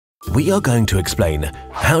we are going to explain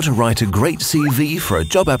how to write a great CV for a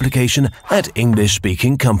job application at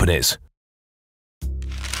English-speaking companies.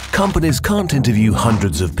 Companies can't interview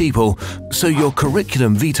hundreds of people, so your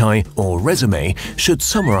curriculum vitae or resume should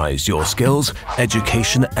summarize your skills,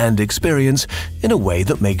 education and experience in a way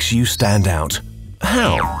that makes you stand out.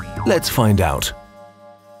 How? Let's find out.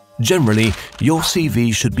 Generally, your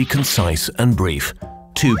CV should be concise and brief.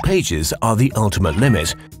 2 pages are the ultimate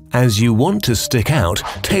limit. As you want to stick out,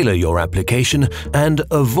 tailor your application and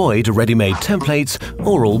avoid ready-made templates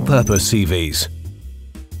or all-purpose CVs.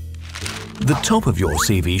 The top of your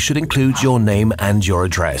CV should include your name and your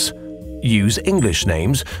address. Use English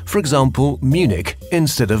names, for example, Munich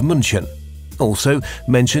instead of München. Also,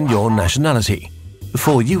 mention your nationality.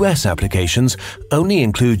 For US applications, only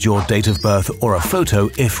include your date of birth or a photo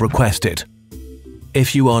if requested.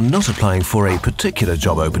 If you are not applying for a particular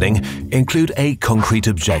job opening, include a concrete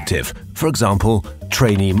objective, for example,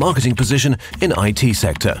 trainee marketing position in IT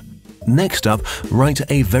sector. Next up, write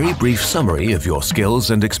a very brief summary of your skills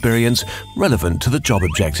and experience relevant to the job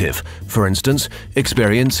objective. For instance,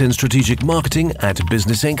 experience in strategic marketing at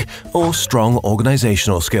Business Inc. or strong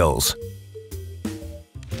organizational skills.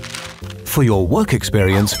 For your work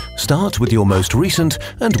experience, start with your most recent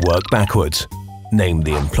and work backwards. Name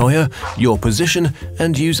the employer, your position,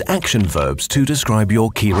 and use action verbs to describe your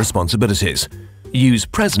key responsibilities. Use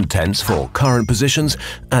present tense for current positions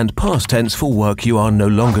and past tense for work you are no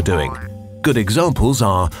longer doing. Good examples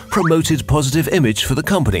are promoted positive image for the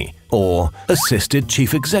company or assisted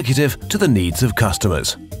chief executive to the needs of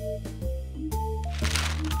customers.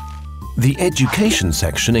 The education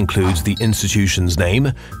section includes the institution's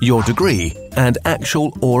name, your degree, and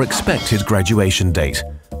actual or expected graduation date.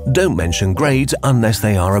 Don't mention grades unless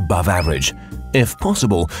they are above average. If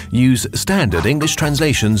possible, use standard English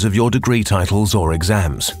translations of your degree titles or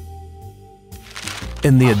exams.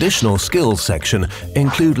 In the additional skills section,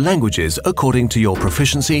 include languages according to your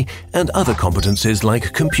proficiency and other competencies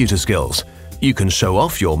like computer skills. You can show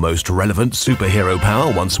off your most relevant superhero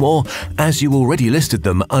power once more, as you already listed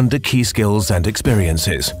them under key skills and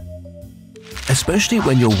experiences. Especially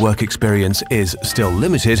when your work experience is still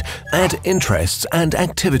limited, add interests and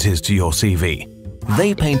activities to your CV.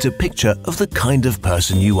 They paint a picture of the kind of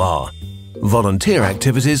person you are. Volunteer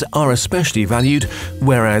activities are especially valued,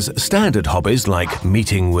 whereas standard hobbies like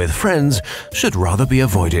meeting with friends should rather be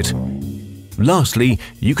avoided. Lastly,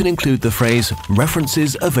 you can include the phrase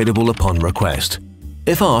 "references available upon request."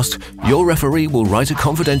 If asked, your referee will write a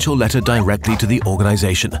confidential letter directly to the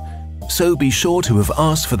organization, so be sure to have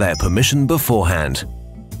asked for their permission beforehand.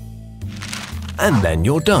 And then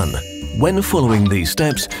you're done. When following these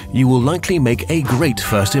steps, you will likely make a great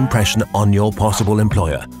first impression on your possible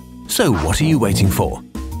employer. So what are you waiting for?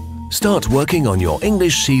 Start working on your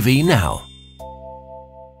English CV now.